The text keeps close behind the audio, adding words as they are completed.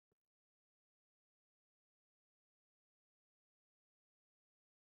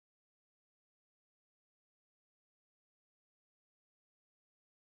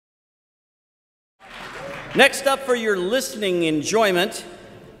Next up for your listening enjoyment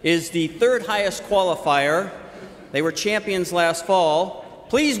is the third highest qualifier. They were champions last fall.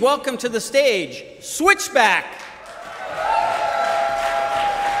 Please welcome to the stage, Switchback.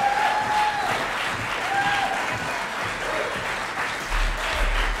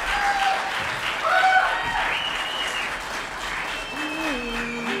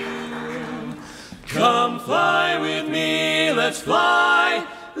 Come fly with me, let's fly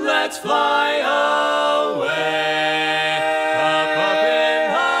away. Up, up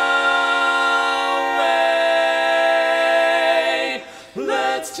and away.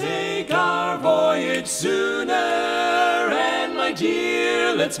 Let's take our voyage sooner, and my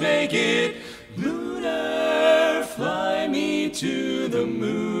dear, let's make it lunar. Fly me to the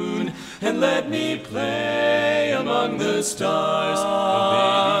moon, and let me play among the stars.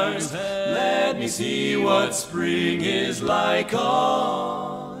 Let me see what spring is like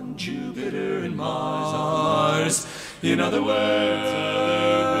on Jupiter and Mars. In other words,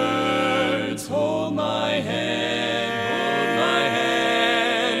 hold my hand.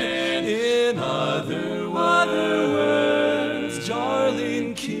 In other words,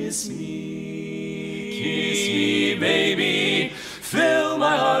 darling, kiss me, baby. Fill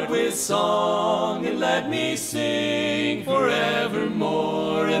my heart with song and let me sing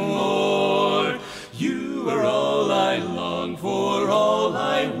forevermore and more. You are all I long for, all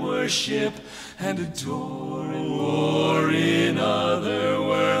I worship and adore and more. In other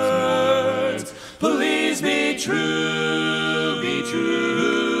words, please be true, be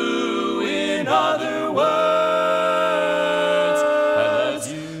true. In other words, I love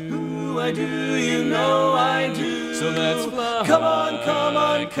you, I do, you know I do. So let's fly. Come on, come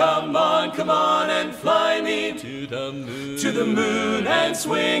on, come on, come on and fly me to the moon and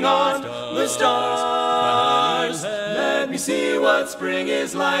swing on the stars. Let me see what spring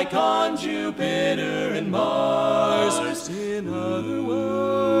is like on Jupiter and Mars. In other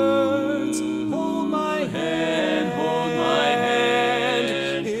words, hold my hand, hold my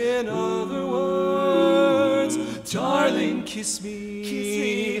hand. In other words, darling, kiss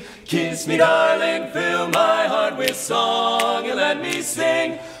me, kiss me, darling. Fill my heart with song and let me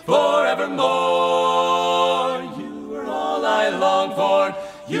sing forevermore. You are all I long for,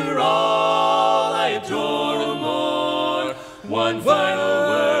 you're all I adore and more. One final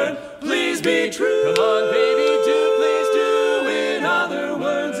word, please be true. Come on, baby, do, please do. In other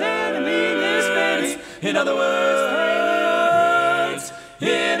words, and I mean this, baby. In other words,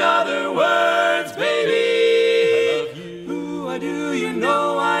 in other words, baby. I love you, ooh, I do, you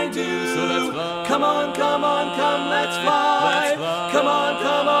know I do. So let's fly. Come on, come on, come, let's fly. Let's fly. Come on,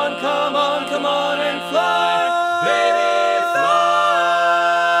 come on, come on.